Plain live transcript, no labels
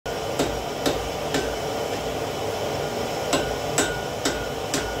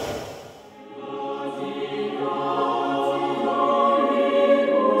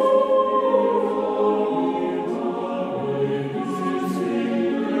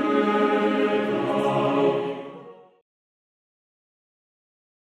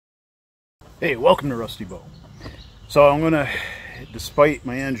Hey, welcome to Rusty Bow. So I'm gonna, despite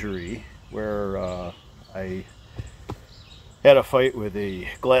my injury, where I had a fight with a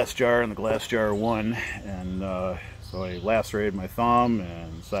glass jar and the glass jar won, and so I lacerated my thumb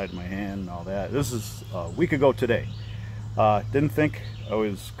and side of my hand and all that. This is a week ago today. Didn't think I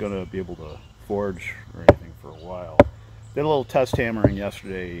was gonna be able to forge or anything for a while. Did a little test hammering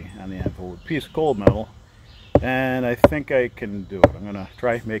yesterday on the anvil with a piece of cold metal, and I think I can do it. I'm gonna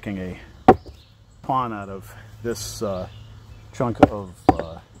try making a pawn out of this chunk of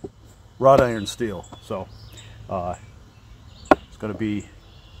wrought iron steel. So it's going to be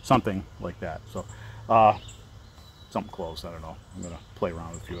something like that. So something close, I don't know. I'm going to play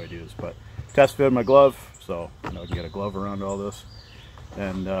around with a few ideas, but test fit my glove, so I know I can get a glove around all this,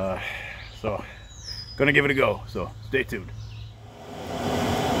 and so going to give it a go. So stay tuned.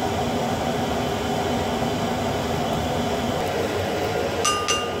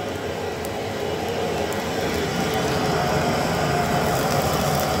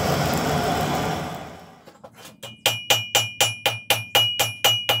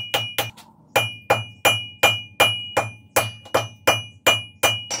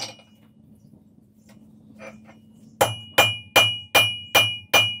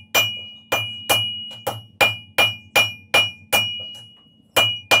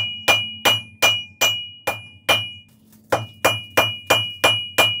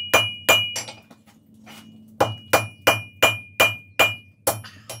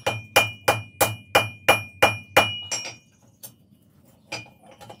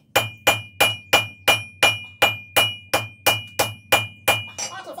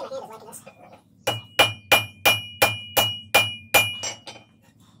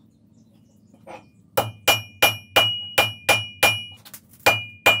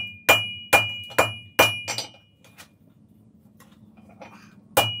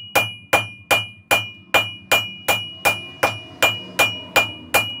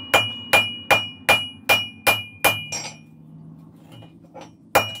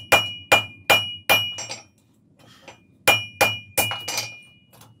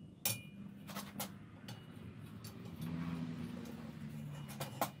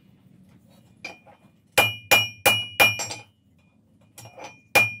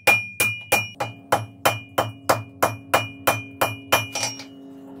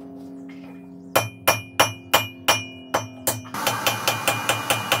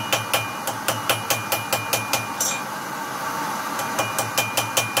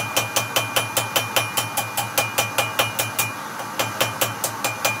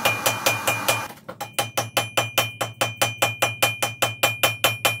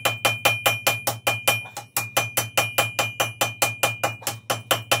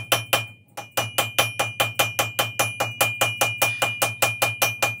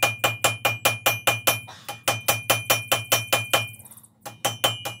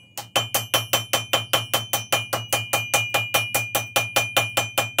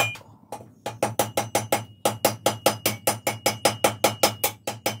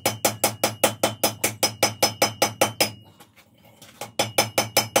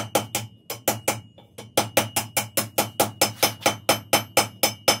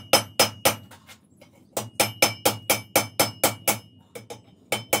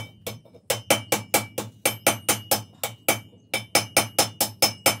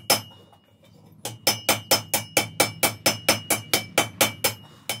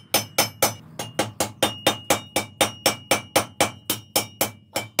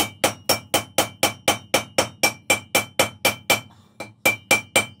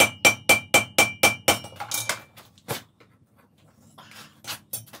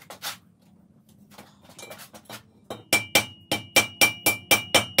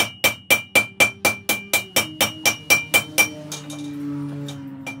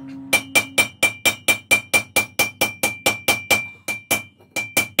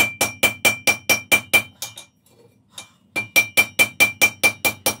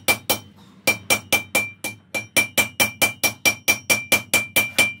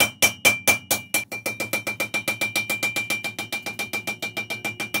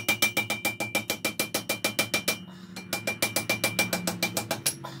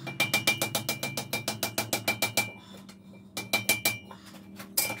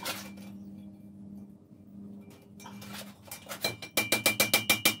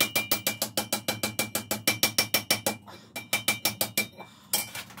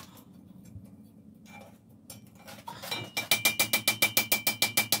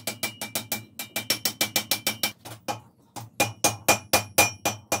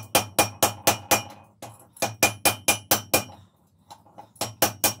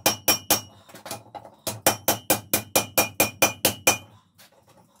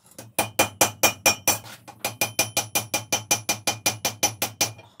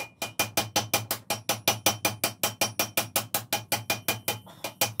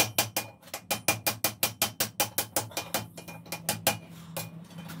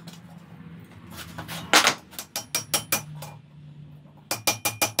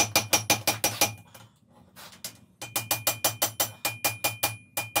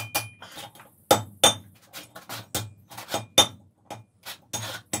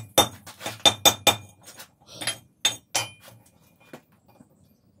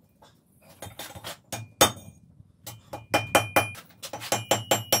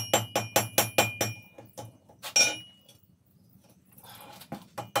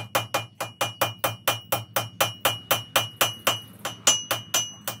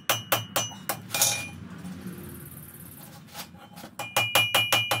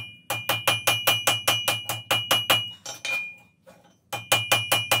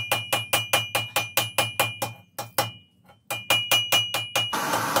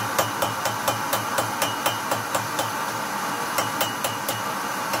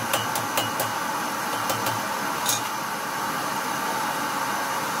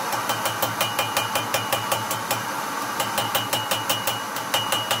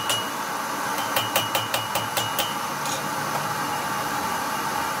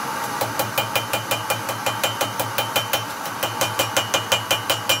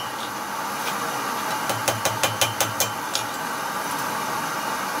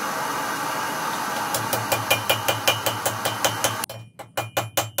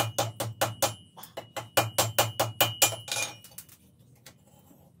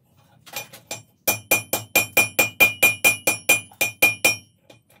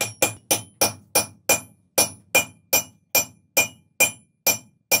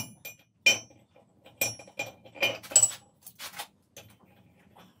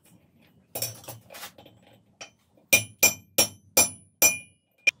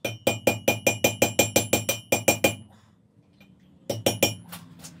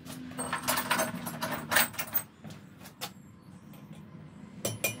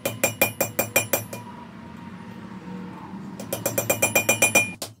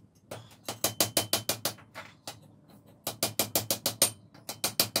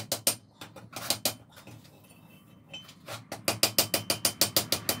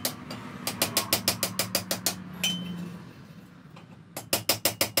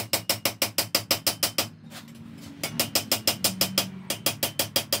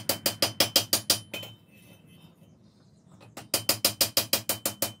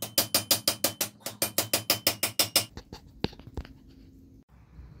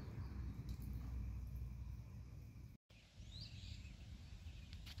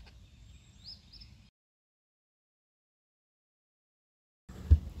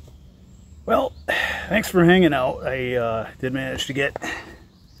 Well, thanks for hanging out. I did manage to get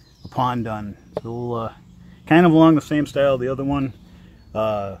the pond done. It's a little, kind of along the same style the other one.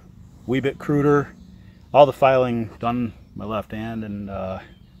 Wee bit cruder. All the filing done with my left hand, and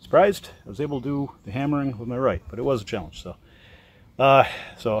surprised I was able to do the hammering with my right, but it was a challenge. So all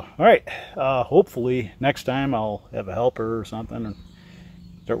right. Hopefully next time I'll have a helper or something and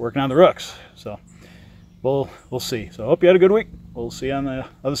start working on the rooks. So we'll see. So I hope you had a good week. We'll see you on the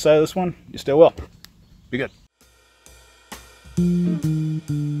other side of this one. You stay well. Be good.